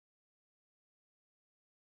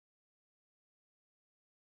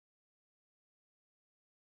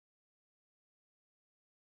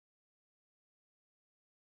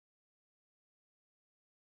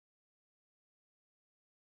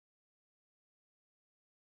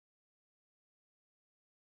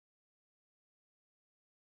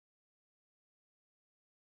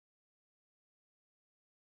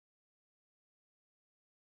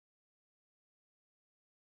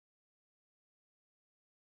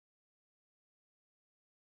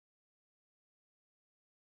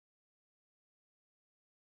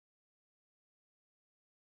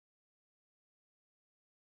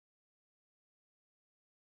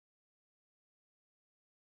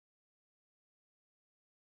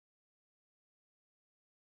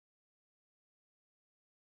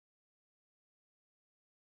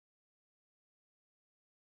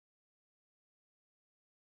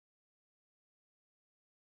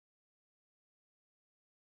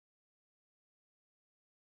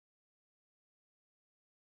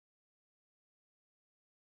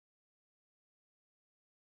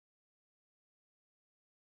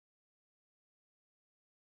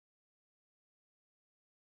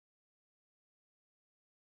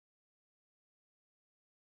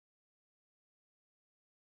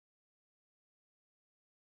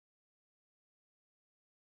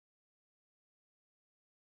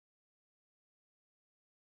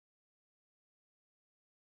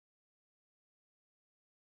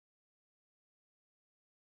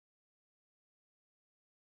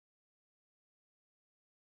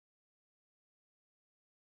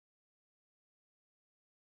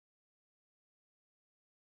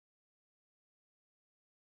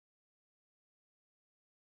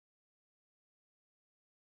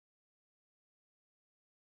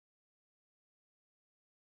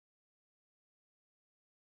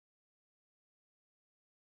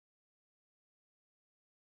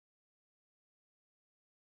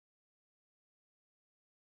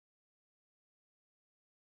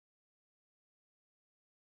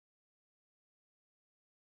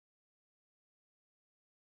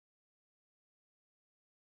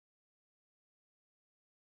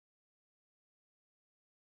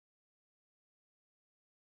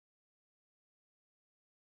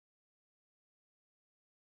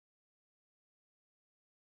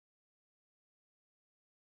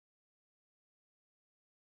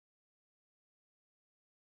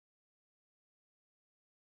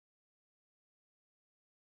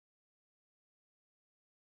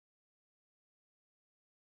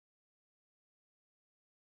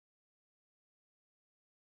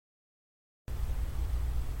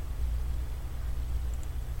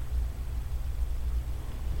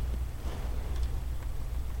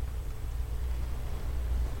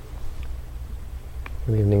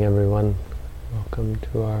Good evening, everyone. Welcome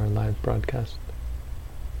to our live broadcast.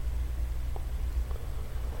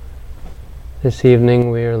 This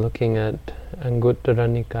evening we are looking at Anguttara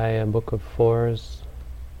Nikaya, Book of Fours,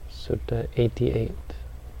 Sutta 88.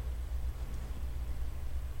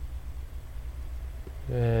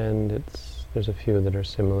 And there's a few that are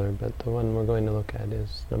similar, but the one we're going to look at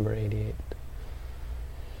is number 88,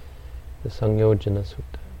 the Sangyojana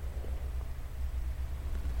Sutta.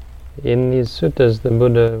 In these suttas, the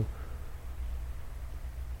Buddha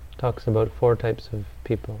talks about four types of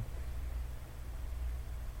people.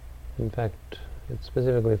 In fact, it's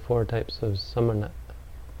specifically four types of samana.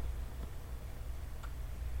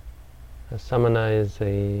 A samana is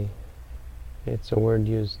a word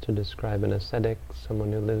used to describe an ascetic,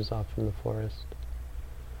 someone who lives off in the forest,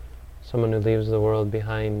 someone who leaves the world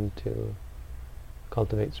behind to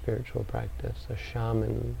cultivate spiritual practice. A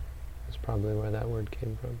shaman is probably where that word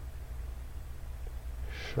came from.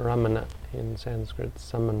 Shramana in Sanskrit,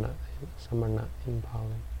 samana in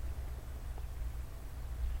Pali.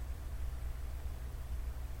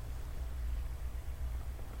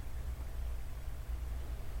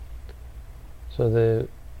 So the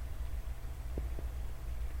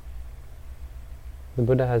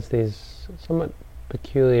Buddha has these somewhat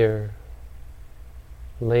peculiar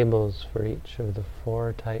labels for each of the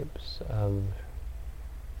four types of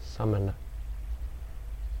samana.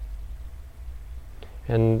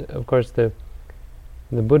 And of course the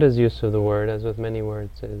Buddha's use of the word, as with many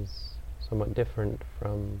words, is somewhat different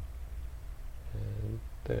from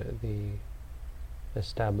the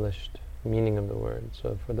established meaning of the word.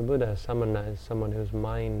 So for the Buddha, samana is someone whose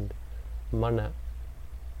mind, mana,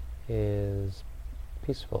 is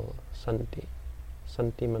peaceful, santi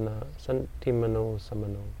mano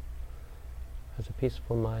samano, has a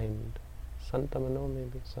peaceful mind. Santamano,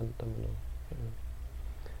 maybe? Santamano.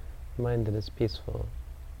 Mind that is peaceful.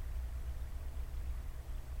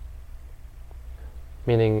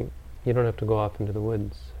 Meaning, you don't have to go off into the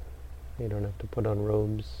woods. You don't have to put on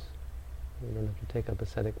robes. You don't have to take up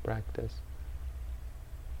ascetic practice.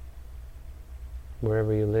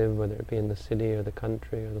 Wherever you live, whether it be in the city or the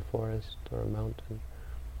country or the forest or a mountain,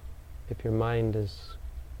 if your mind is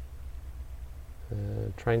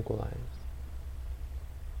tranquilized,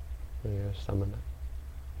 you're samana.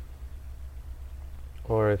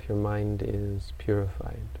 Or if your mind is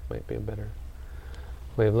purified, might be a better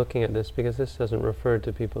way of looking at this, because this doesn't refer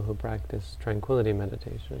to people who practice tranquility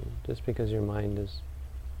meditation. Just because your mind is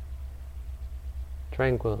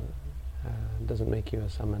tranquil doesn't make you a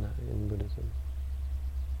samana in Buddhism.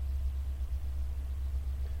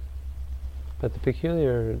 But the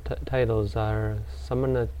peculiar titles are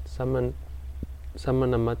samana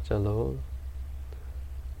machalo,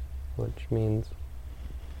 which means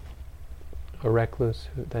a recluse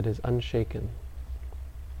that is unshaken.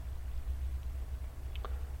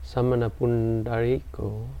 Samana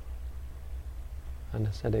pundariko, an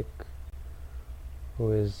ascetic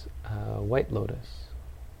who is a white lotus.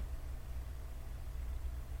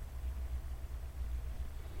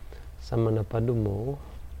 Samana padumo,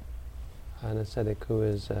 an ascetic who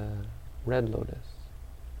is a red lotus.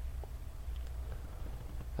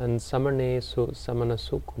 And samana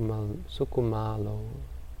sukumalo,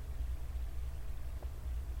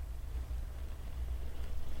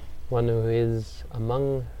 one who is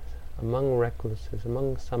among recluses,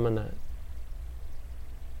 among samana,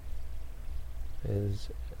 is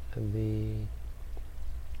the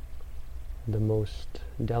most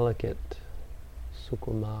delicate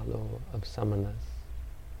sukumalo of samanas,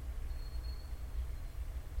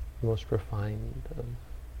 most refined,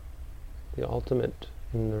 the ultimate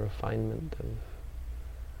in the refinement of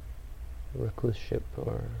recluseship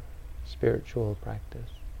or spiritual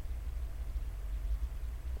practice.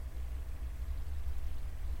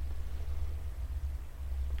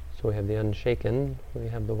 So we have the unshaken, we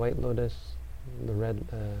have the white lotus, the red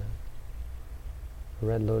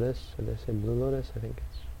lotus, or did I say blue lotus? I think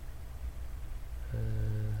it's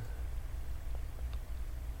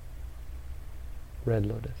red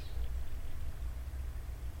lotus.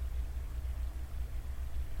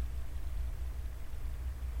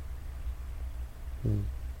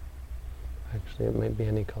 Actually, it might be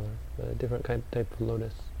any color, but a different type of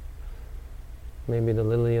lotus. Maybe the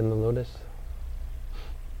lily and the lotus.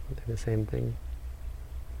 They're the same thing.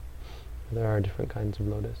 There are different kinds of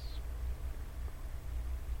lotus.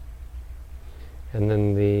 And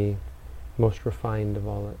then the most refined of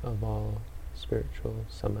all spiritual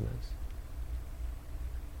samanas.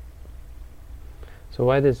 So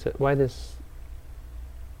why this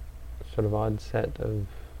sort of odd set of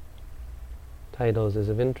titles is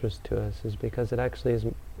of interest to us is because it actually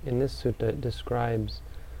in this sutta it describes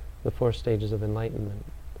the 4 stages of enlightenment,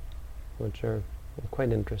 which are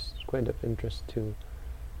quite of interest to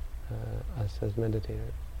us as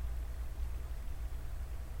meditators.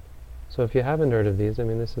 So if you haven't heard of these, I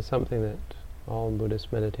mean, this is something that all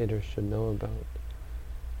Buddhist meditators should know about,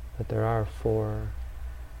 that there are 4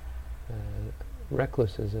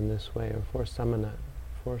 recluses in this way, or 4 samana,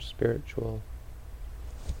 4 spiritual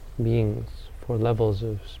beings, 4 levels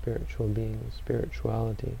of spiritual being,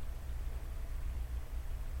 spirituality.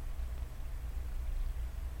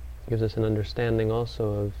 Gives us an understanding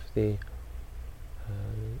also of the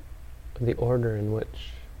order in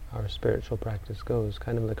which our spiritual practice goes,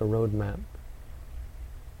 kind of like a roadmap.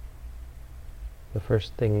 The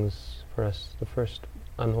first things for us, the first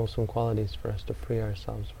unwholesome qualities for us to free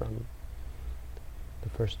ourselves from, the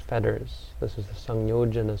first fetters. This is the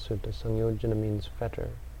Sangyojana Sutta. Sangyojana means fetter.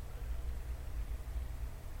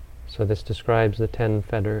 So this describes the 10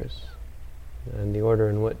 fetters and the order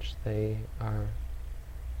in which they are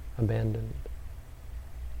abandoned.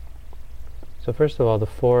 So first of all, the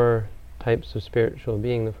 4 types of spiritual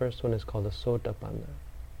being. The first one is called a Sotapanna.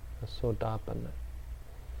 A Sotapanna.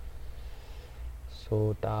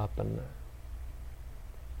 Sotapanna.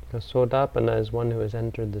 A Sotapanna is one who has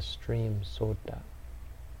entered the stream, Sota.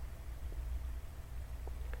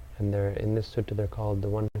 And in this sutta they're called the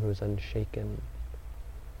one who is unshaken.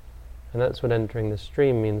 And that's what entering the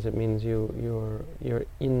stream means. It means you're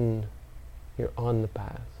on the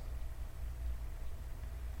path.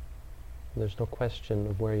 There's no question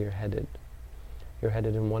of where you're headed. You're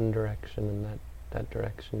headed in one direction, and that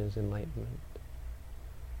direction is enlightenment,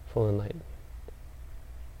 full enlightenment,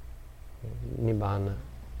 nibbana.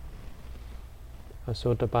 A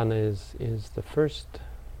Sotapanna is the first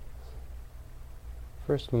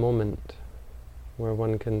moment where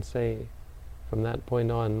one can say, from that point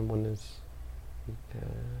on, one is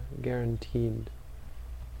guaranteed.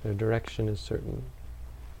 Their direction is certain.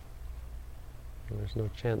 There's no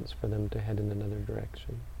chance for them to head in another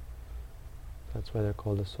direction. That's why they're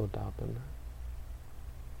called a Sotapanna.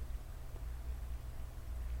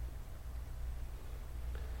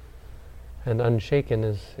 And unshaken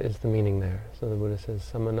is the meaning there. So the Buddha says,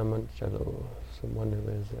 samana manchalo, someone who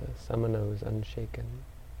is samana, who is unshaken.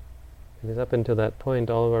 Because up until that point,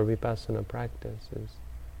 all of our vipassana practice is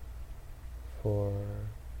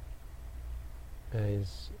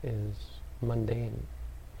mundane.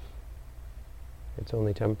 It's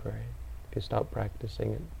only temporary. If you stop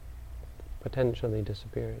practicing, it potentially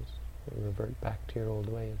disappears. You revert back to your old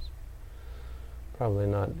ways. Probably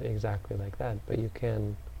not exactly like that, but you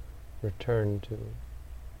can return to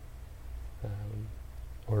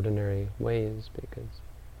ordinary ways, because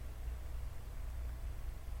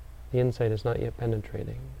the insight is not yet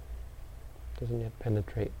penetrating. It doesn't yet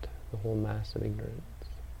penetrate the whole mass of ignorance.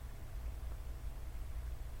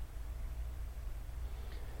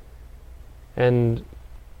 And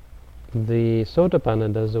the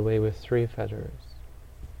Sotapanna does away with 3 fetters.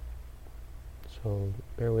 So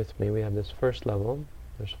bear with me, we have this first level,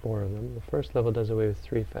 there's 4 of them. The first level does away with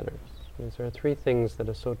 3 fetters. These are 3 things that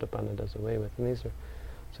a Sotapanna does away with. And these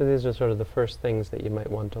are sort of the first things that you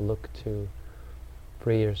might want to look to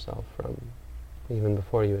free yourself from, even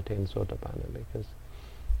before you attain Sotapanna, because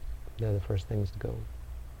they're the first things to go.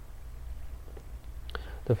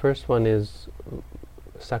 The first one is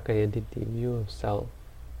Sakkaya Ditthi, view of self.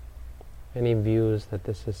 Any views that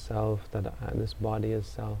this is self, that this body is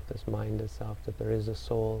self, this mind is self, that there is a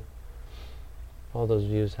soul, all those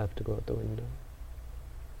views have to go out the window.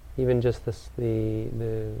 Even just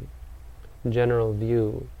the general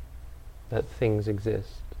view that things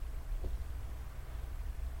exist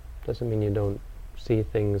doesn't mean you don't see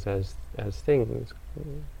things as things,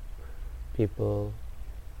 people,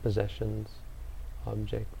 possessions,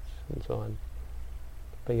 objects, and so on.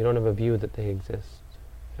 But you don't have a view that they exist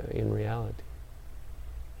in reality.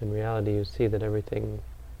 In reality, you see that everything,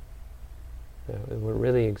 what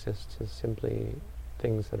really exists is simply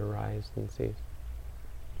things that arise and cease.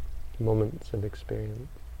 Moments of experience.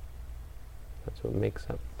 That's what makes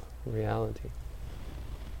up reality.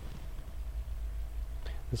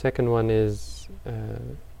 The second one is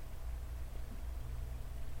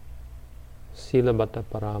Silabata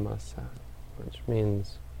Paramasa, which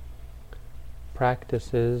means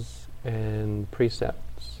practices and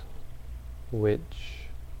precepts which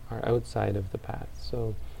are outside of the path.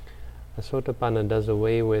 So a Sotapanna does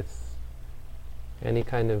away with any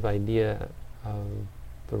kind of idea of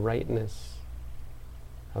the rightness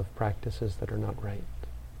of practices that are not right.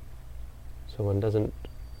 So one doesn't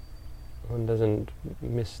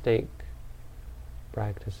mistake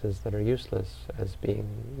practices that are useless as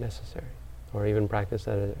being necessary. or even practices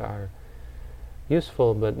that are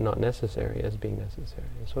useful but not necessary as being necessary.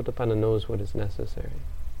 Sotapanna knows what is necessary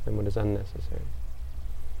and what is unnecessary,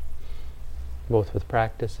 both with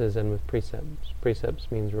practices and with precepts.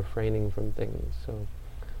 Precepts means refraining from things. So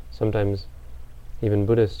sometimes even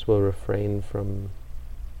Buddhists will refrain from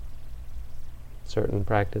certain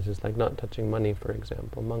practices, like not touching money, for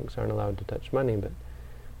example. Monks aren't allowed to touch money, but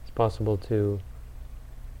it's possible to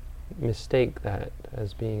mistake that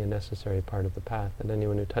as being a necessary part of the path, that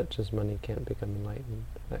anyone who touches money can't become enlightened,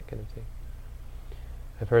 that kind of thing.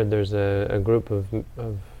 I've heard there's a group of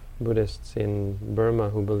Buddhists in Burma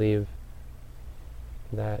who believe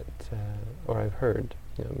that, or I've heard,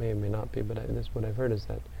 it may or may not be, but what I've heard is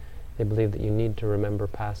that they believe that you need to remember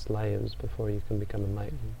past lives before you can become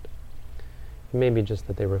enlightened. It may be just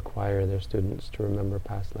that they require their students to remember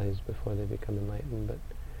past lives before they become enlightened, but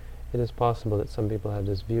it is possible that some people have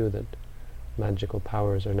this view that magical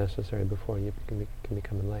powers are necessary before you can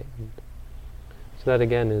become enlightened. So that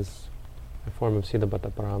again is a form of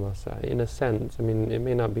Siddhabhata Paramasa. In a sense, I mean, it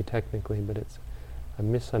may not be technically, but it's a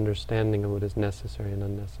misunderstanding of what is necessary and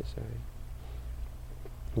unnecessary.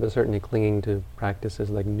 But certainly clinging to practices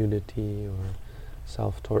like nudity or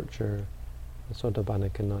self-torture, the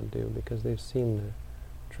Sotapanna cannot do, because they've seen the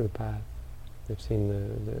true path. They've seen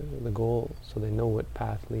the goal, so they know what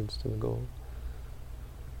path leads to the goal.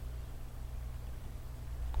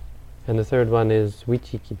 And the third one is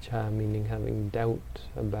Vicikicca, meaning having doubt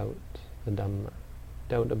about the Dhamma,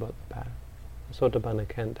 doubt about the path. The Sotapanna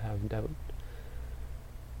can't have doubt.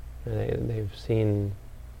 They've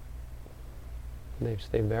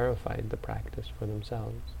verified the practice for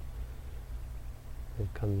themselves.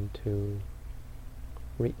 They've come to,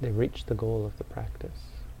 they've reached the goal of the practice.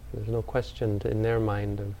 There's no question in their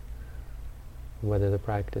mind of whether the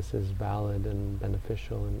practice is valid and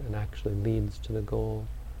beneficial and actually leads to the goal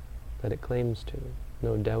that it claims to.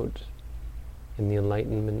 No doubt in the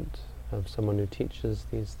enlightenment of someone who teaches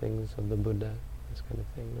these things, of the Buddha, this kind of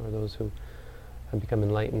thing, or those who have become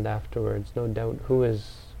enlightened afterwards. No doubt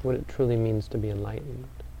what it truly means to be enlightened.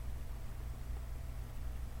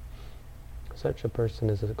 Such a person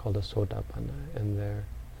is called a Sotapanna, and they're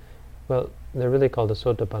really called a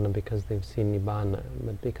Sotapanna because they've seen Nibbana,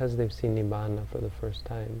 but because they've seen Nibbana for the first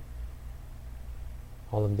time,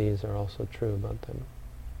 all of these are also true about them.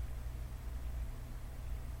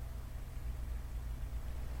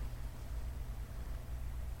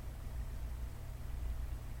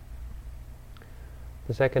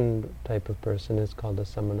 The second type of person is called a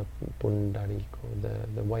Samana Pundariko,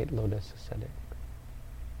 the white lotus ascetic,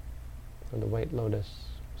 or the white lotus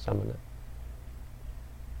samana.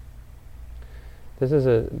 This is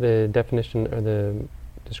the definition or the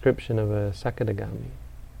description of a Sakadagami.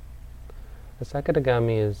 A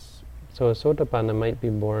Sakadagami is, so a Sotapanna might be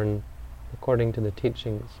born, according to the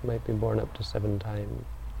teachings, might be born up to 7 times.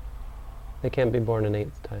 They can't be born an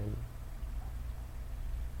 8th time.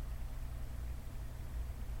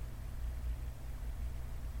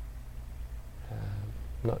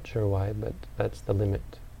 Not sure why, but that's the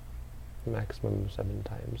limit. Maximum of 7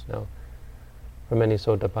 times. Now, for many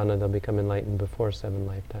Sotapanna, they'll become enlightened before 7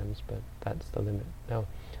 lifetimes, but that's the limit. Now,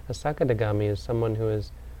 a Sakadagami is someone who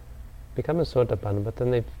has become a Sotapanna, but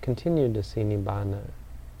then they've continued to see Nibbana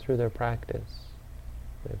through their practice.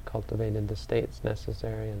 They've cultivated the states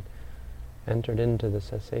necessary and entered into the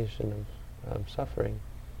cessation of suffering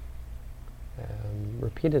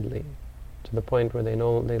repeatedly, to the point where they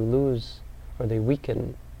lose or they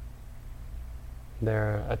weaken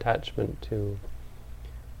their attachment to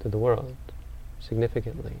the world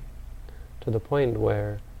significantly, to the point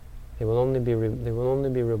where they will only be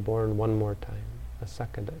reborn one more time, a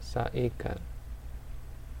sakada, sa-ekada,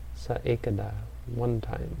 one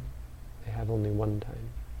time. They have only one time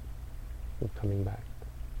of coming back.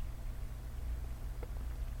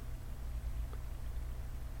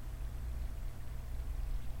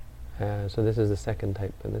 So this is the second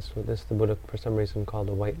type, and this the Buddha for some reason called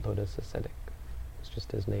a white lotus ascetic. It's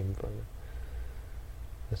just his name for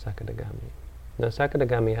the Sakadagami. Now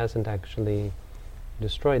Sakadagami hasn't actually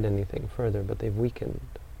destroyed anything further, but they've weakened.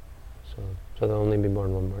 So they'll only be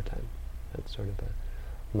born one more time. That's sort of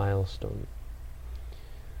a milestone.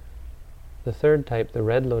 The third type, the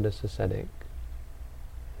red lotus ascetic,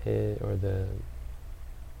 or the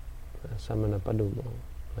Samana Padumo,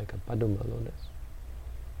 like a Paduma lotus,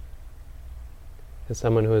 is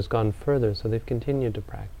someone who has gone further, so they've continued to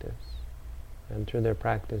practice. And through their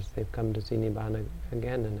practice, they've come to see Nibbana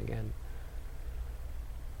again and again,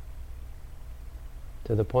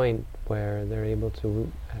 to the point where they're able to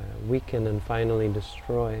weaken and finally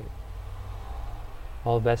destroy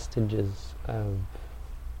all vestiges of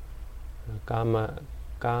Kama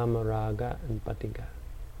raga and patiga.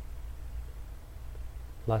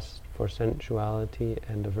 Lust for sensuality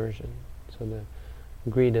and aversion. So the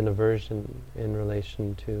greed and aversion in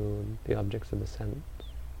relation to the objects of the sense.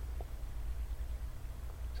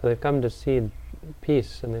 So they've come to see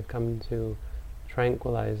peace, and they've come to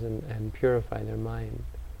tranquilize and purify their mind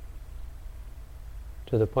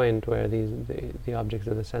to the point where the objects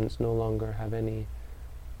of the sense no longer have any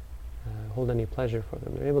hold any pleasure for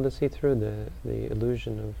them. They're able to see through the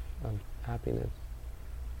illusion of happiness,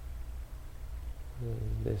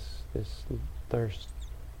 this thirst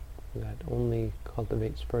that only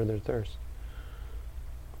cultivates further thirst.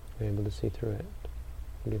 They're able to see through it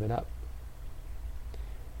and give it up.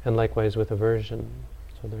 And likewise with aversion,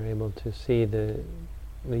 so they're able to see the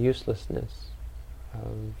uselessness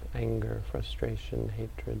of anger, frustration,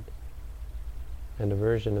 hatred, and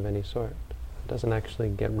aversion of any sort. It doesn't actually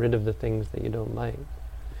get rid of the things that you don't like.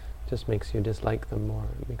 It just makes you dislike them more.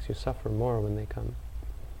 It makes you suffer more when they come.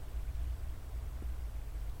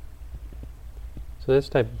 So this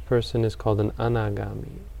type of person is called an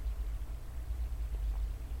anagami.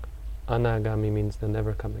 Anagami means they'll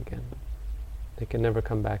never come again. They can never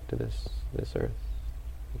come back to this earth.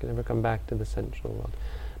 They can never come back to the sensual world.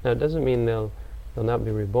 Now it doesn't mean they'll not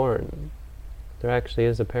be reborn. There actually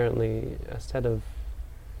is apparently a set of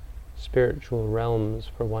spiritual realms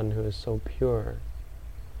for one who is so pure,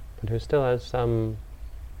 but who still has some,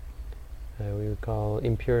 we would call,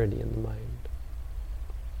 impurity in the mind.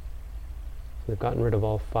 So they've gotten rid of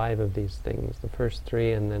all 5 of these things, the first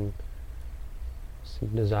 3, and then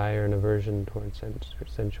desire and aversion towards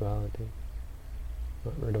sensuality.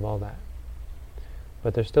 Got rid of all that.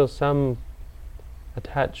 But there's still some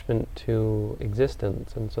attachment to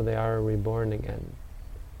existence, and so they are reborn again.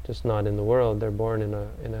 Just not in the world. They're born in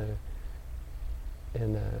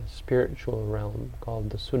a spiritual realm called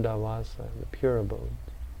the Suddhavasa, the pure abode.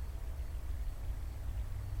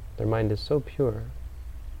 Their mind is so pure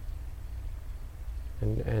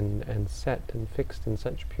and set and fixed in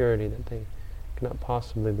such purity that they cannot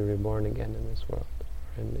possibly be reborn again in this world,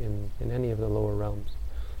 or in any of the lower realms.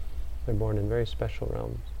 They're born in very special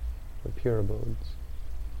realms, the pure abodes.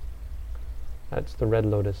 That's the red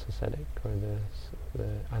lotus ascetic, or the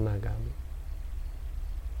anagami.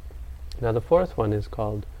 Now the 4th one is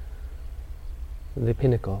called the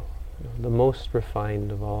pinnacle, the most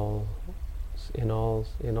refined of all, in all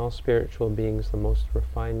spiritual beings, the most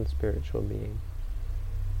refined spiritual being.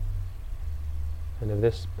 And of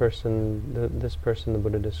this person the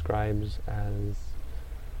Buddha describes as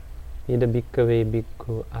Ida bhikkhave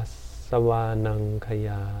bhikkhu asavanang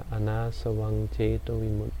kaya anasavang ceto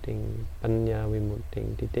vimutting panya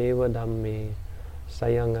vimutting titeva dhamme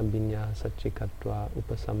sayang abhinya sachikatva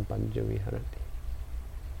upasampadja viharati.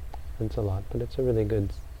 It's a lot, but it's a really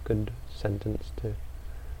good sentence to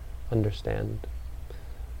understand.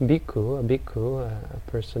 Bhikkhu, a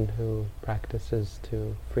person who practices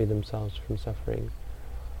to free themselves from suffering.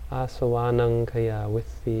 Asavanang kaya,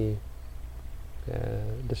 with the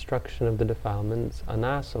destruction of the defilements.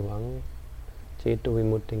 Anasavang, ceto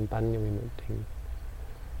vimutting, panya vimutting.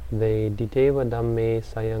 They diteva dhamme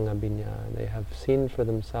sayang abhinya. They have seen for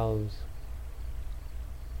themselves,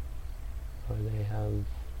 or they have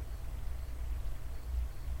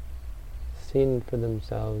seen for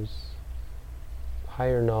themselves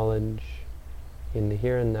higher knowledge in the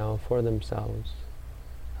here and now for themselves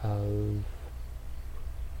of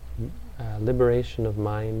liberation of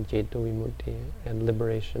mind, ceto vimutti, and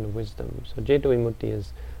liberation of wisdom. So ceto vimutti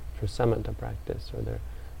is for samatha practice, or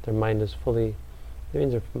their mind is fully, it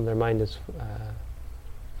means their mind is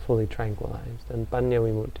fully tranquilized. And panya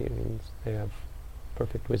vimutti means they have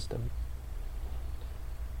perfect wisdom.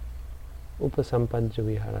 Upasampadja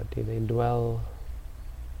viharati, they dwell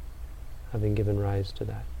having given rise to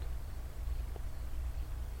that.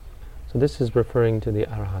 So this is referring to the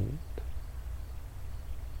Arahant.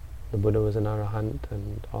 The Buddha was an Arahant,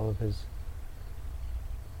 and all of his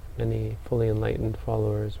many fully enlightened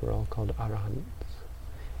followers were all called Arahants.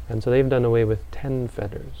 And so they've done away with 10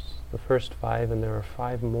 fetters, the first 5, and there are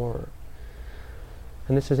 5 more.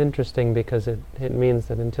 And this is interesting because it means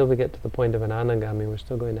that until we get to the point of an anagami, we're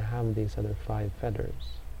still going to have these other 5 fetters.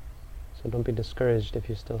 So don't be discouraged if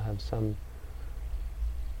you still have some.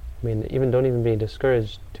 I mean, don't even be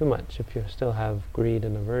discouraged too much if you still have greed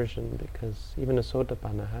and aversion, because even a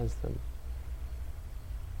sotapanna has them.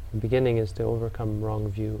 The beginning is to overcome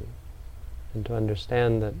wrong view and to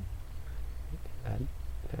understand that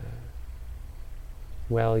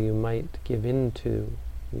while you might give in to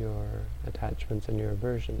your attachments and your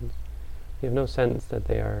aversions, you have no sense that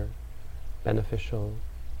they are beneficial,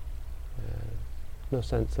 no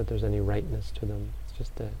sense that there's any rightness to them. It's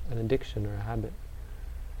just an addiction or a habit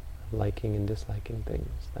of liking and disliking things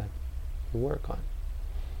that you work on.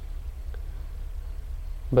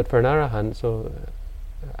 But for an arahant, so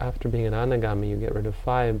after being an anagami, you get rid of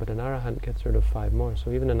 5, but an arahant gets rid of 5 more.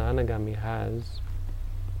 So even an anagami has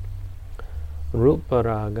rupa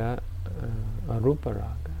raga, arupa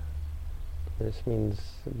raga. This means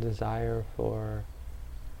desire for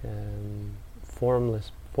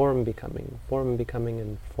form becoming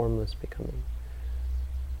and formless becoming.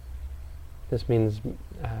 This means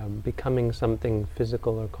becoming something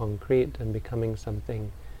physical or concrete and becoming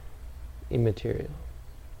something immaterial.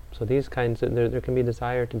 So these kinds of, there can be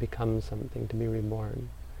desire to become something, to be reborn.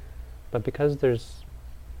 But because there's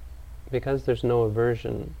no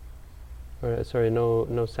aversion,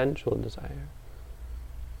 no sensual desire,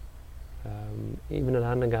 even an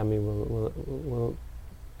anagami will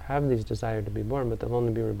have these desire to be born, but they'll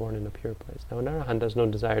only be reborn in a pure place. Now an arahant has no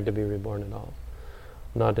desire to be reborn at all.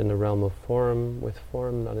 Not in the realm of form,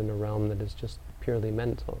 not in a realm that is just purely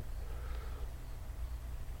mental.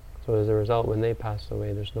 So as a result, when they pass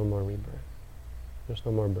away, there's no more rebirth. There's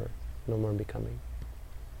no more birth, no more becoming.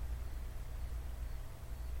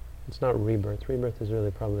 It's not rebirth. Rebirth is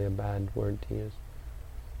really probably a bad word to use.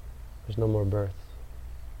 There's no more birth.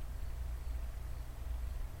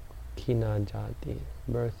 Kina jati.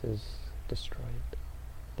 Birth is destroyed,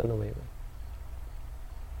 done away with.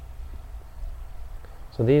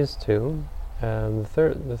 So these two.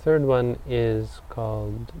 The third one is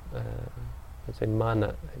called, let's say mana.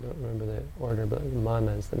 I don't remember the order, but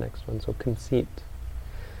mana is the next one. So conceit.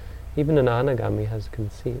 Even an anagami has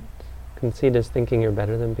conceit. Conceit is thinking you're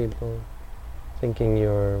better than people, thinking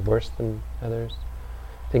you're worse than others,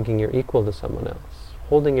 thinking you're equal to someone else,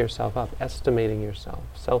 holding yourself up, estimating yourself,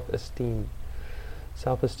 self-esteem.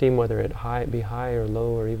 Self-esteem, whether it be high or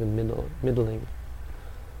low or even middling,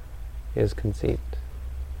 is conceit.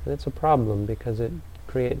 And it's a problem because it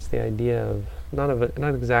creates the idea of not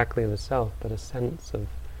exactly of a self, but a sense of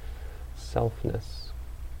selfness.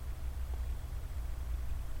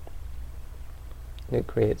 It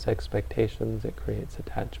creates expectations, it creates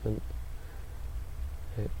attachment,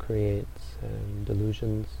 it creates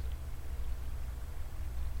delusions,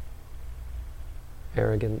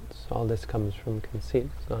 arrogance. All this comes from conceit.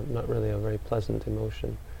 It's not really a very pleasant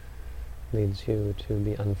emotion. It leads you to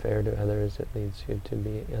be unfair to others, it leads you to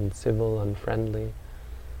be uncivil, unfriendly,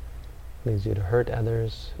 it leads you to hurt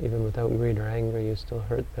others. Even without greed or anger, you still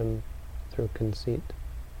hurt them through conceit,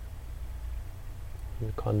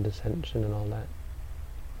 and condescension and all that.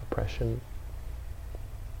 Oppression.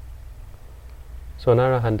 So an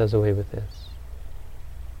arahant does away with this.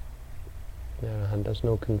 An arahant does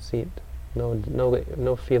no conceit,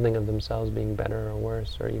 no feeling of themselves being better or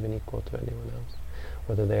worse or even equal to anyone else,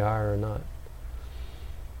 whether they are or not.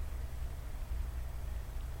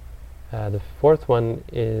 The fourth one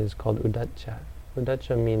is called uddacca.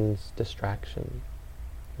 Uddacca means distraction.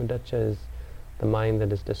 Uddacca is the mind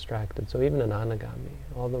that is distracted. So even an anagami,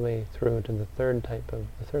 all the way through to the third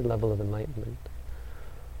level of enlightenment,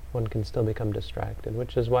 one can still become distracted,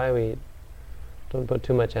 which is why we don't put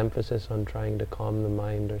too much emphasis on trying to calm the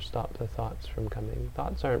mind or stop the thoughts from coming.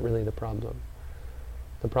 Thoughts aren't really the problem.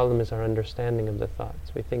 The problem is our understanding of the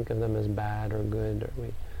thoughts. We think of them as bad or good, or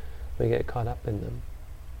we get caught up in them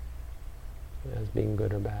as being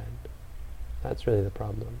good or bad. That's really the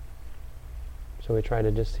problem. So we try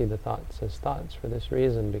to just see the thoughts as thoughts for this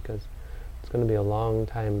reason, because it's going to be a long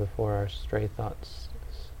time before our stray thoughts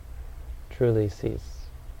truly cease.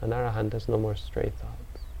 An arahant has no more stray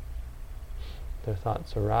thoughts. Their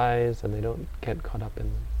thoughts arise and they don't get caught up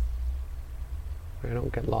in them. They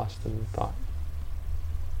don't get lost in thought.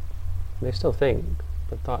 They still think,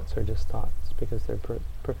 but thoughts are just thoughts because they're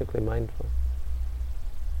perfectly mindful.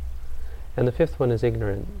 And the fifth one is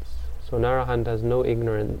ignorance. So an arahant has no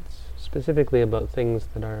ignorance, specifically about things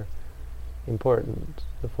that are important,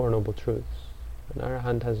 the Four Noble Truths. An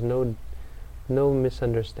arahant has no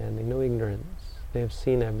misunderstanding, no ignorance. They have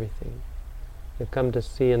seen everything. They've come to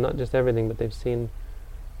see, and not just everything, but they've seen,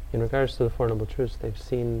 in regards to the Four Noble Truths, they've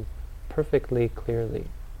seen perfectly clearly,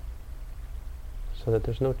 so that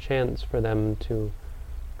there's no chance for them to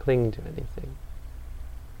cling to anything.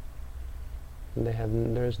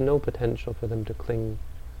 And there's no potential for them to cling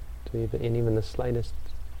to even the slightest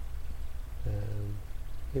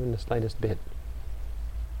bit,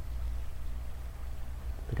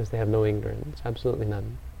 because they have no ignorance, absolutely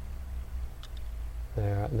none.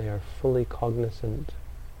 They are fully cognizant,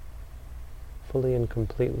 fully and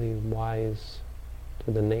completely wise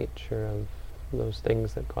to the nature of those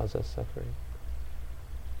things that cause us suffering.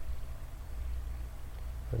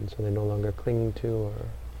 And so they no longer cling to or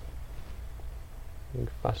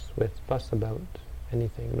fuss about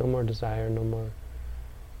anything. No more desire, no more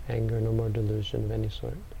anger, no more delusion of any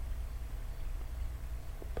sort.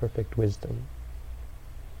 Perfect wisdom.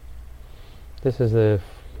 This is the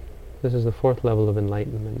fourth level of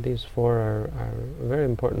enlightenment. These four are a very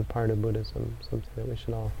important part of Buddhism, something that we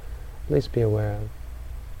should all at least be aware of.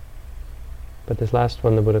 But this last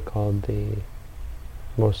one the Buddha called the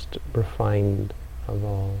most refined of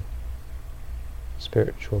all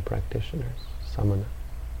spiritual practitioners, samana.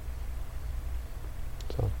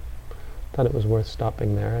 So I thought it was worth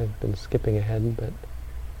stopping there. I've been skipping ahead, but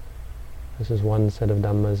this is one set of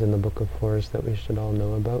Dhammas in the Book of Force that we should all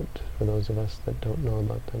know about, for those of us that don't know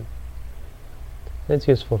about them. And it's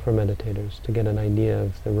useful for meditators to get an idea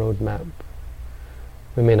of the roadmap.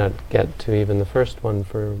 We may not get to even the first one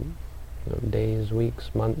for days,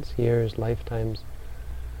 weeks, months, years, lifetimes,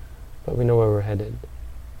 but we know where we're headed.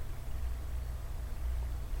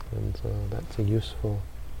 And so that's a useful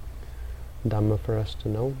Dhamma for us to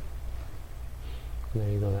know. And there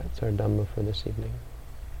you go, that's our Dhamma for this evening.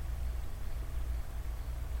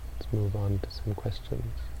 Let's move on to some questions.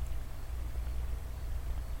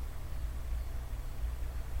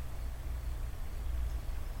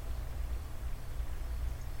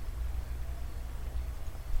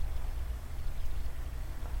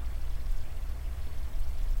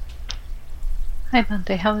 Hi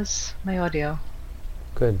Bhante, how is my audio?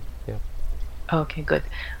 Good, yeah. Okay, good.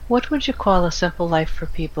 What would you call a simple life for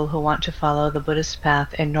people who want to follow the Buddhist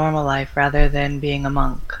path in normal life rather than being a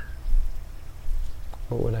monk?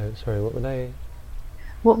 What would I?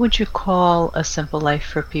 What would you call a simple life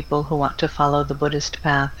for people who want to follow the Buddhist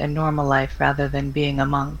path in normal life rather than being a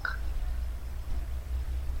monk?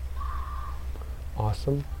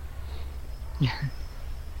 Awesome.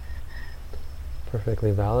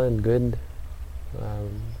 Perfectly valid, good,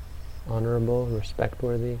 honorable,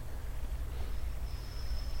 respect-worthy.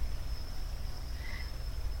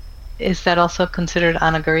 Is that also considered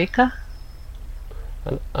anagarika?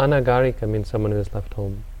 Anagarika means someone who has left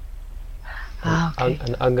home. Okay.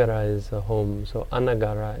 An agara is a home, so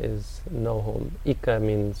anagara is no home. Ika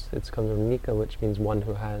means, it comes from nika, which means one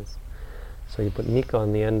who has. So you put nika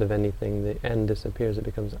on the end of anything, the end disappears, it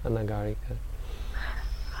becomes anagarika.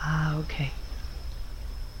 Okay.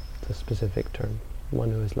 It's a specific term, one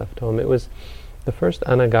who has left home. It was the first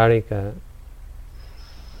anagarika,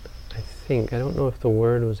 I don't know if the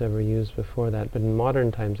word was ever used before that, but in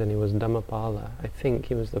modern times, and he was Dhammapala. I think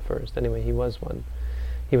he was the first. Anyway, he was one.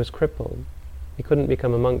 He was crippled. He couldn't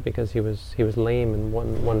become a monk because he was lame in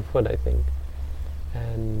one foot, I think.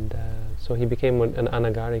 And so he became an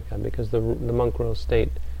anagarika because the monk rule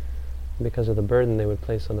state, because of the burden they would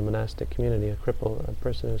place on the monastic community, a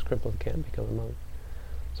person who's crippled can't become a monk.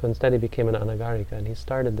 So instead he became an anagarika, and he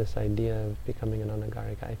started this idea of becoming an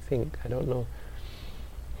anagarika, I think. I don't know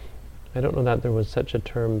that there was such a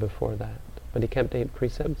term before that, but he kept 8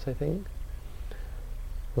 precepts, I think.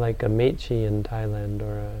 Like a Mechi in Thailand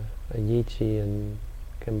or a Yichi in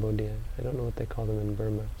Cambodia. I don't know what they call them in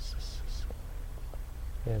Burma.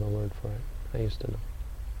 They have a word for it. I used to know.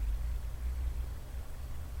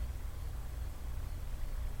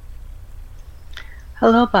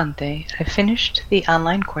 Hello Bhante, I finished the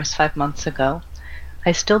online course 5 months ago.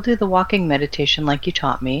 I still do the walking meditation like you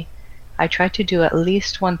taught me. I try to do at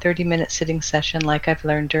least one 30-minute sitting session like I've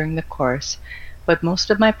learned during the course, but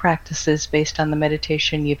most of my practice is based on the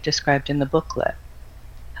meditation you've described in the booklet.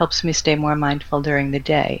 Helps me stay more mindful during the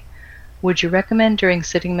day. Would you recommend doing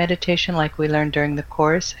sitting meditation like we learned during the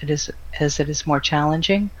course, as it is more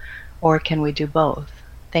challenging, or can we do both?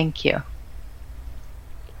 Thank you.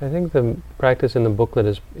 I think the practice in the booklet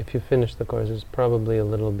is, if you finish the course, is probably a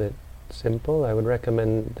little bit simple. I would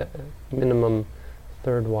recommend the minimum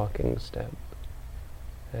 3rd walking step,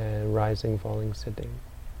 and rising, falling, sitting,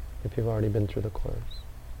 if you've already been through the course.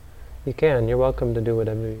 You're welcome to do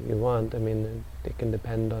whatever you want. I mean, it can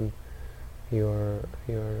depend on your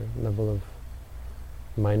level of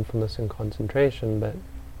mindfulness and concentration, but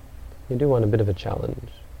you do want a bit of a challenge.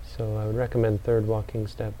 So I would recommend 3rd walking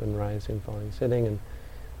step and rising, falling, sitting, and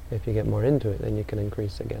if you get more into it, then you can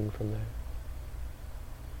increase again from there.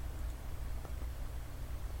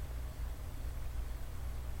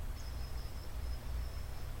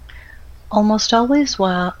 Almost always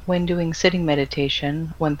when doing sitting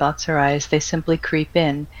meditation, when thoughts arise, they simply creep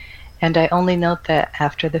in, and I only note that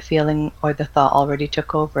after the feeling or the thought already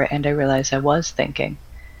took over and I realize I was thinking.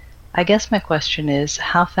 I guess my question is,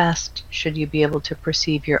 how fast should you be able to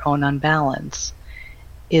perceive your own unbalance?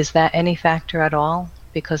 Is that any factor at all?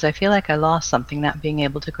 Because I feel like I lost something not being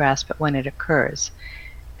able to grasp it when it occurs.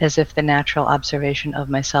 as if the natural observation of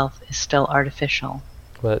myself is still artificial.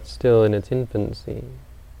 Well, it's still in its infancy.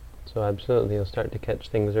 So absolutely, you'll start to catch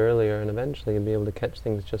things earlier, and eventually you'll be able to catch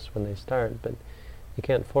things just when they start, but you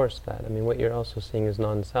can't force that. I mean, what you're also seeing is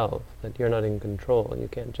non-self, that you're not in control. You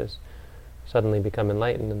can't just suddenly become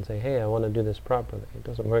enlightened and say, hey, I want to do this properly. It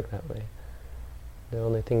doesn't work that way. The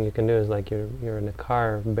only thing you can do is like you're in a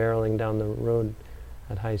car barreling down the road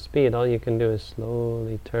at high speed. All you can do is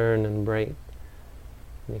slowly turn and brake.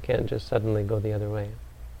 And you can't just suddenly go the other way.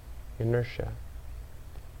 Inertia.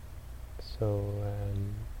 So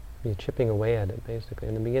you're chipping away at it, basically.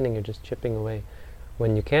 In the beginning, you're just chipping away.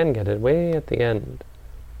 When you can get it, way at the end,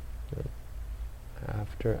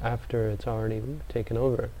 after it's already taken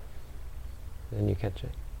over, then you catch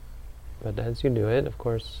it. But as you do it, of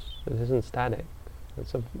course, it isn't static.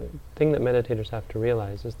 That's a thing that meditators have to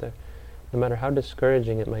realize, is that no matter how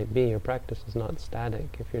discouraging it might be, your practice is not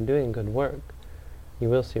static. If you're doing good work, you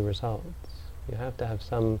will see results. You have to have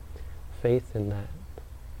some faith in that,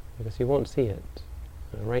 because you won't see it.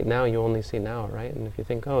 Right now, you only see now, right? And if you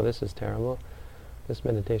think, oh, this is terrible, this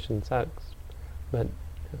meditation sucks, but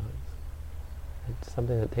it's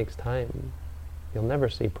something that takes time. You'll never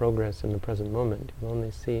see progress in the present moment. You'll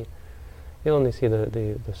only see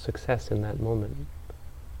the success in that moment.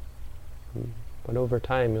 But over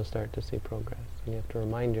time, you'll start to see progress, and you have to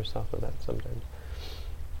remind yourself of that sometimes.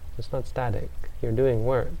 It's not static. You're doing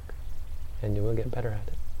work, and you will get better at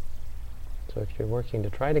it. So if you're working to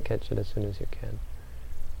try to catch it as soon as you can,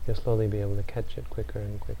 you'll slowly be able to catch it quicker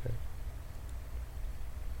and quicker.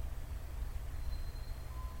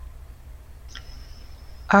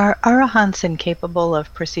 Are arahants incapable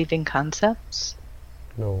of perceiving concepts?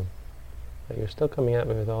 No. But you're still coming at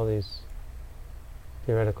me with all these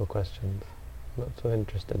theoretical questions. I'm not so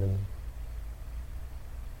interested in them.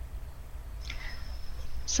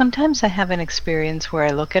 Sometimes I have an experience where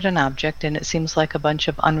I look at an object and it seems like a bunch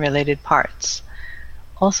of unrelated parts.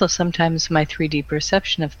 Also, sometimes my 3D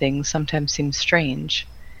perception of things sometimes seems strange.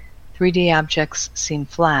 3D objects seem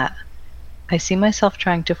flat. I see myself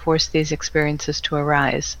trying to force these experiences to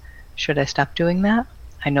arise. Should I stop doing that?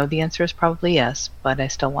 I know the answer is probably yes, but I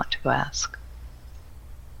still want to ask.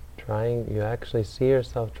 You actually see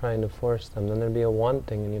yourself trying to force them, then there'd be a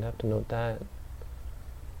wanting, and you'd have to note that.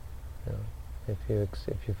 You know, if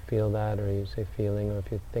you feel that, or you say feeling, or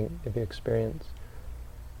if you experience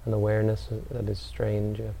an awareness that is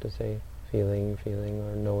strange, you have to say feeling,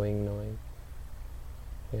 or knowing.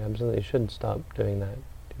 You absolutely should stop doing that.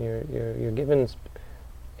 You're given,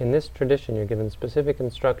 in this tradition, you're given specific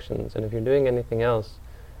instructions, and if you're doing anything else,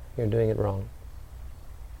 you're doing it wrong.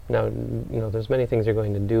 Now, there's many things you're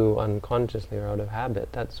going to do unconsciously or out of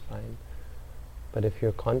habit. That's fine. But if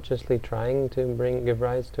you're consciously trying to give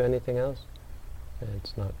rise to anything else,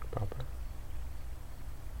 it's not proper.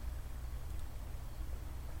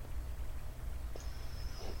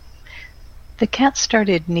 The cat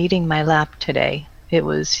started kneading my lap today. It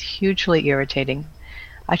was hugely irritating.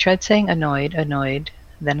 I tried saying annoyed,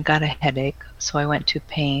 then got a headache, so I went to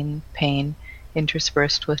pain,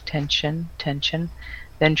 interspersed with tension,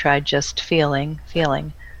 then tried just feeling.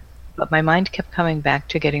 But my mind kept coming back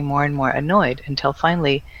to getting more and more annoyed until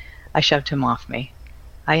finally I shoved him off me.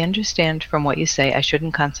 I understand from what you say I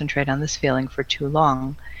shouldn't concentrate on this feeling for too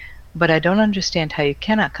long, but I don't understand how you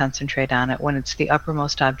cannot concentrate on it when it's the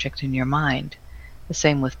uppermost object in your mind. The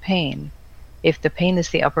same with pain. If the pain is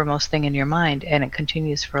the uppermost thing in your mind and it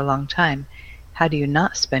continues for a long time, how do you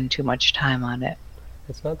not spend too much time on it?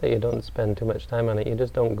 It's not that you don't spend too much time on it, you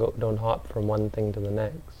just don't hop from one thing to the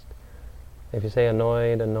next. If you say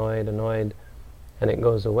annoyed, and it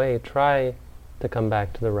goes away, try to come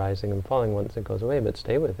back to the rising and falling once it goes away, but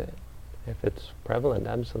stay with it. If it's prevalent,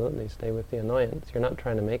 absolutely stay with the annoyance. You're not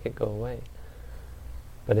trying to make it go away.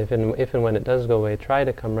 But if and when it does go away, try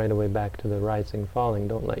to come right away back to the rising, falling.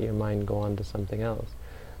 Don't let your mind go on to something else.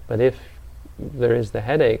 But if there is the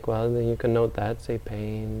headache, well, then you can note that, say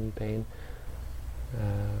pain.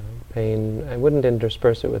 I wouldn't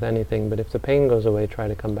intersperse it with anything, but if the pain goes away, try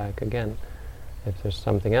to come back again. If there's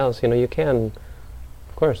something else, you can,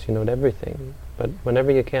 of course, you note everything, but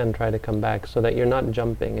whenever you can, try to come back so that you're not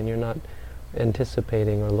jumping and you're not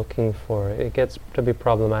anticipating or looking for it. It gets to be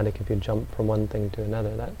problematic if you jump from one thing to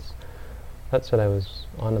another. That's what I was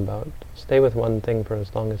on about. Stay with one thing for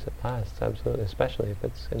as long as it lasts, absolutely, especially if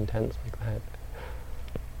it's intense like that.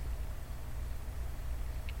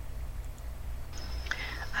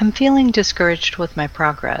 I'm feeling discouraged with my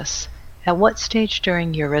progress. At what stage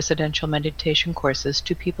during your residential meditation courses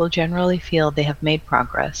do people generally feel they have made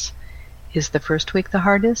progress? Is the first week the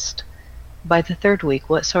hardest? By the third week,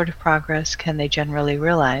 what sort of progress can they generally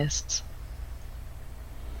realize?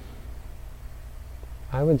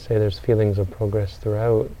 I would say there's feelings of progress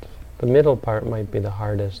throughout. The middle part might be the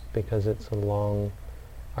hardest because it's a long,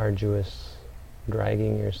 arduous,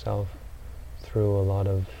 dragging yourself through a lot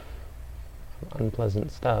of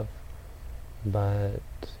unpleasant stuff. But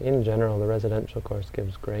in general, the residential course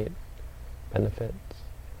gives great benefits.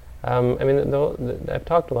 I mean, I've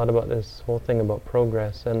talked a lot about this whole thing about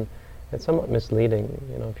progress, and it's somewhat misleading.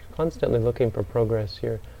 You know, if you're constantly looking for progress,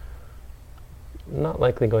 you're not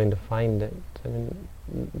likely going to find it. I mean,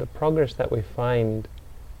 the progress that we find,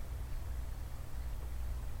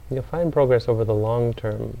 you'll find progress over the long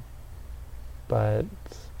term, but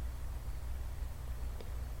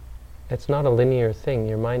it's not a linear thing.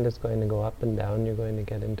 Your mind is going to go up and down. You're going to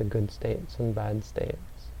get into good states and bad states.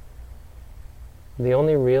 The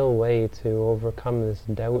only real way to overcome this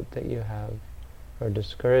doubt that you have, or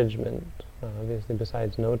discouragement, obviously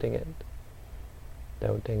besides noting it,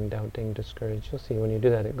 doubting, discouraged, you'll see when you do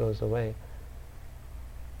that it goes away.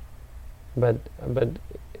 But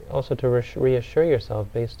also to reassure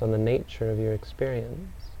yourself based on the nature of your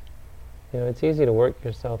experience. You know, it's easy to work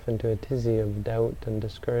yourself into a tizzy of doubt and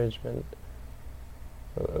discouragement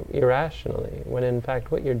irrationally, when in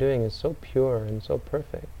fact what you're doing is so pure and so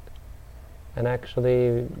perfect, and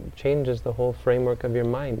actually changes the whole framework of your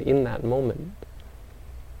mind in that moment.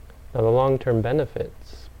 Now the long-term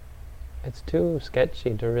benefits, it's too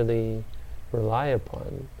sketchy to really rely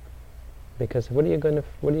upon, because what is going to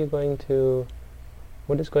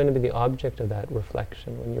be the object of that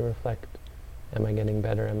reflection when you reflect? Am I getting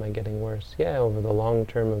better? Am I getting worse? Yeah, over the long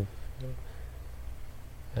term of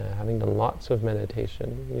having done lots of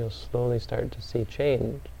meditation, you'll slowly start to see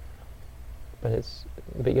change. But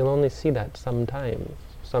you'll only see that sometimes.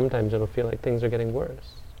 Sometimes it'll feel like things are getting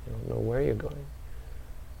worse. You don't know where you're going.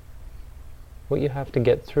 What you have to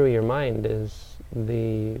get through your mind is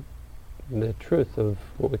the truth of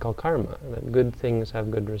what we call karma, that good things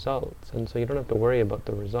have good results, and so you don't have to worry about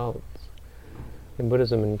the results. In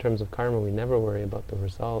Buddhism, in terms of karma, we never worry about the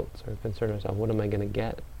results or concern ourselves, what am I going to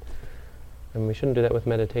get? And we shouldn't do that with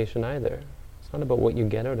meditation either. It's not about what you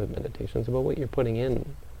get out of meditation, it's about what you're putting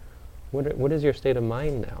in. What is your state of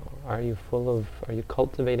mind now? Are you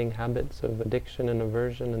cultivating habits of addiction and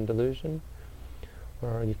aversion and delusion? Or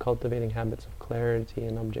are you cultivating habits of clarity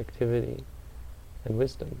and objectivity and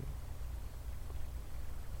wisdom?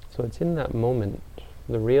 So it's in that moment,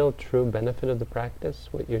 the real true benefit of the practice,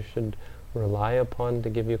 what you should rely upon to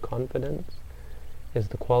give you confidence, is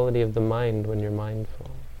the quality of the mind when you're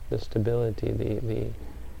mindful, the stability, the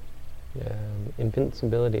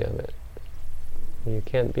invincibility of it. You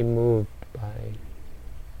can't be moved by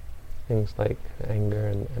things like anger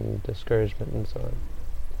and discouragement and so on.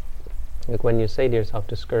 Like when you say to yourself,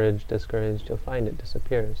 discouraged, you'll find it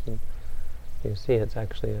disappears, and you see it's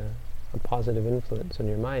actually a positive influence on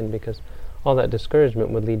your mind, because all that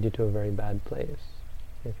discouragement would lead you to a very bad place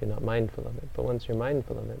if you're not mindful of it. But once you're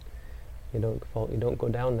mindful of it, you don't go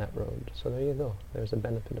down that road. So there you go. There's a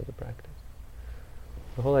benefit of the practice.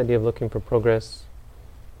 The whole idea of looking for progress,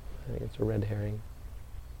 I think it's a red herring,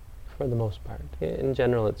 for the most part. In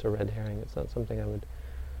general, it's a red herring. It's not something I would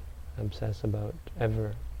obsess about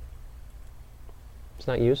ever. It's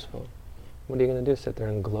not useful. What are you going to do? Sit there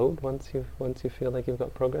and gloat once you feel like you've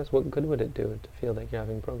got progress? What good would it do to feel like you're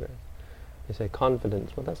having progress? You say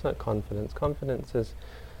confidence. Well, that's not confidence. Confidence is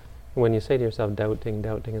when you say to yourself doubting,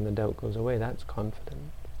 and the doubt goes away. That's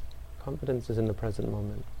confidence. Confidence is in the present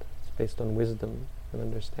moment. It's based on wisdom and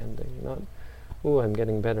understanding. Not, ooh, I'm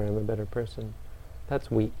getting better, I'm a better person. That's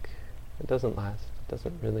weak. It doesn't last. It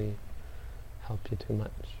doesn't really help you too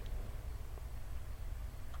much.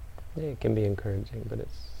 Yeah, it can be encouraging, but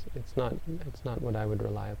it's not what I would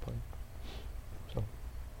rely upon. So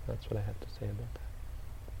that's what I have to say about that.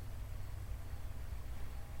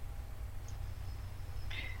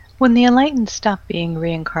 When the enlightened stop being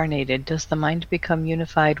reincarnated, does the mind become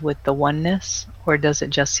unified with the oneness, or does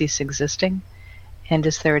it just cease existing? And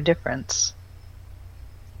is there a difference?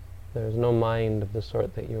 There is no mind of the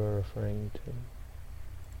sort that you are referring to.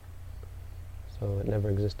 So it never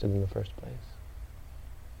existed in the first place.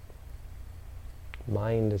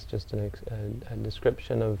 Mind is just a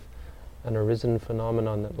description of an arisen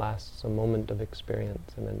phenomenon that lasts a moment of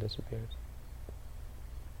experience and then disappears.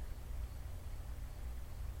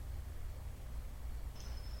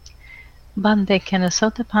 Bhante, can a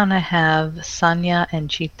Sotapanna have Sanya and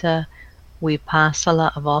Chitta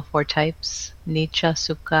Vipassana of all four types? Nicca,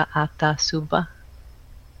 Sukha, Atta, Subha?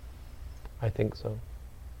 I think so.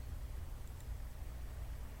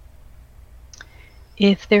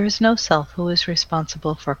 If there is no self, who is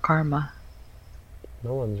responsible for karma?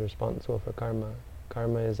 No one's responsible for karma.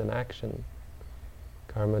 Karma is an action.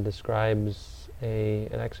 Karma describes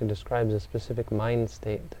it actually describes a specific mind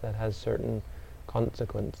state that has certain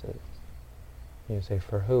consequences. You say,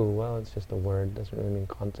 for who? Well, it's just a word, doesn't really mean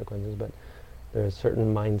consequences, but there are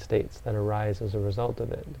certain mind states that arise as a result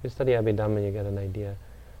of it. If you study Abhidhamma, you get an idea.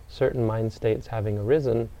 Certain mind states having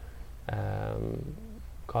arisen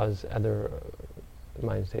cause other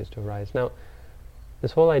mind states to arise. Now,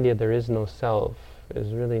 this whole idea there is no self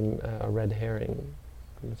is really a red herring.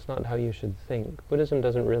 It's not how you should think. Buddhism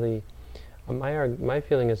doesn't really... my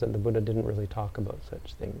feeling is that the Buddha didn't really talk about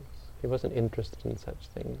such things. He wasn't interested in such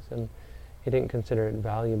things, and he didn't consider it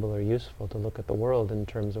valuable or useful to look at the world in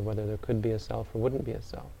terms of whether there could be a self or wouldn't be a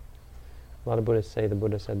self. A lot of Buddhists say the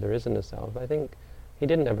Buddha said there isn't a self. I think he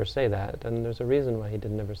didn't ever say that, and there's a reason why he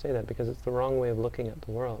didn't ever say that, because it's the wrong way of looking at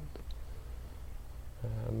the world.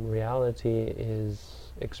 Reality is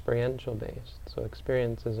experiential based, so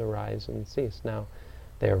experiences arise and cease. Now,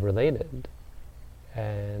 they are related,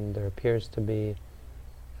 and there appears to be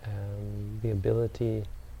the ability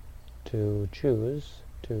to choose,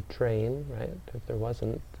 to train, right? If there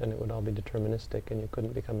wasn't, then it would all be deterministic and you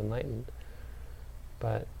couldn't become enlightened.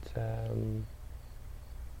 But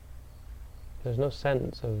there's no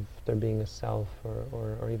sense of there being a self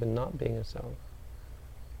or even not being a self.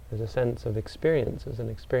 There's a sense of experiences, and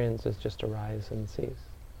experiences just arise and cease.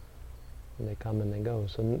 And they come and they go.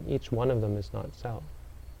 So each one of them is not self.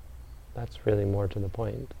 That's really more to the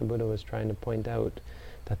point. The Buddha was trying to point out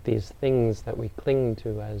that these things that we cling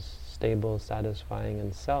to as stable, satisfying,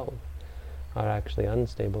 and self are actually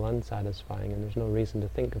unstable, unsatisfying, and there's no reason to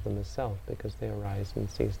think of them as self because they arise and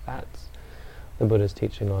cease. That's the Buddha's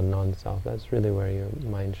teaching on non-self. That's really where your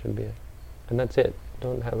mind should be. And that's it.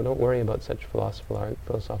 Don't worry about such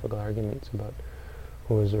philosophical arguments about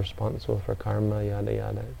who is responsible for karma, yada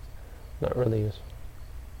yada. It's not really useful.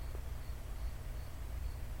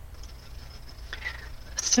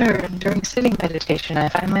 Sir, during sitting meditation, I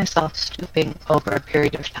find myself stooping over a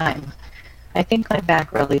period of time. I think my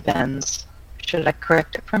back really bends. Should I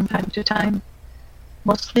correct it from time to time?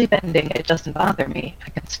 Mostly bending, it doesn't bother me. I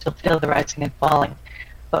can still feel the rising and falling.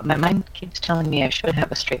 But my mind keeps telling me I should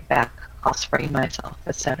have a straight back. I'll sprain myself,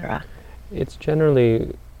 etc. It's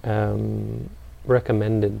generally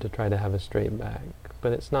recommended to try to have a straight back,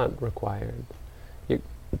 but it's not required.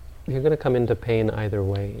 You're going to come into pain either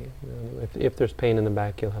way. If there's pain in the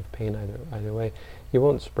back, you'll have pain either way. You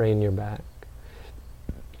won't sprain your back.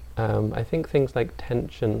 I think things like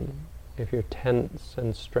tension, if you're tense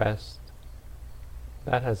and stressed,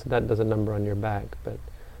 that does a number on your back, but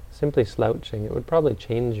simply slouching, it would probably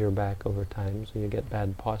change your back over time, so you get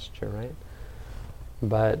bad posture, right?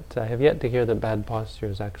 But I have yet to hear that bad posture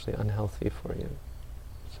is actually unhealthy for you.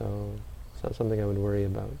 So it's not something I would worry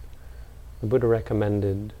about. The Buddha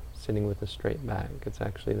recommended sitting with a straight back. It's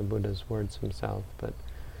actually the Buddha's words himself. But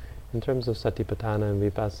in terms of satipatthana and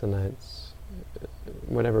vipassana, it's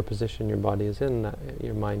whatever position your body is in, that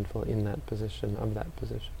you're mindful in that position, of that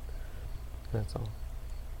position. That's all.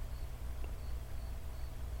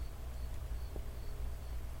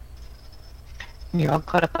 You're all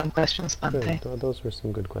caught up on questions, Bhante. Good. Those were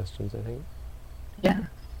some good questions, I think. Yeah.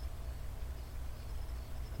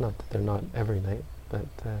 Not that they're not every night, but...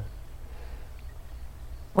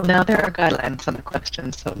 Well, now there are guidelines on the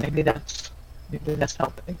questions, so maybe that's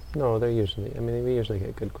helping. No, they're usually... we usually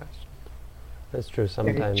get good questions. That's true,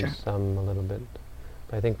 sometimes some a little bit.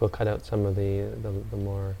 But I think we'll cut out some of the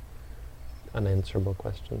more unanswerable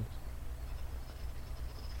questions.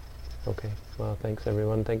 Okay, well, thanks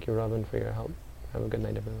everyone. Thank you, Robin, for your help. Have a good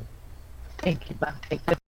night, everyone. Thank you, Bhante.